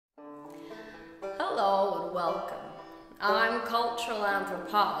Hello and welcome. I'm cultural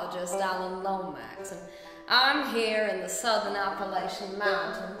anthropologist Alan Lomax, and I'm here in the southern Appalachian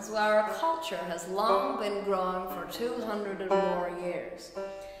Mountains where our culture has long been growing for 200 and more years.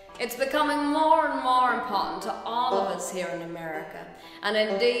 It's becoming more and more important to all of us here in America, and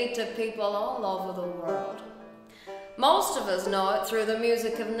indeed to people all over the world. Most of us know it through the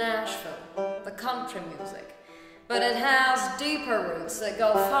music of Nashville, the country music, but it has deeper roots that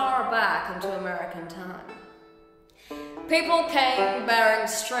go far back into American time. People came bearing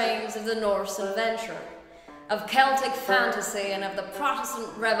strains of the Norse adventure, of Celtic fantasy, and of the Protestant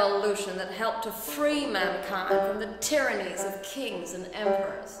Revolution that helped to free mankind from the tyrannies of kings and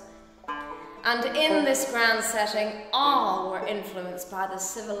emperors. And in this grand setting, all were influenced by the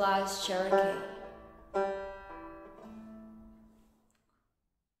civilized Cherokee.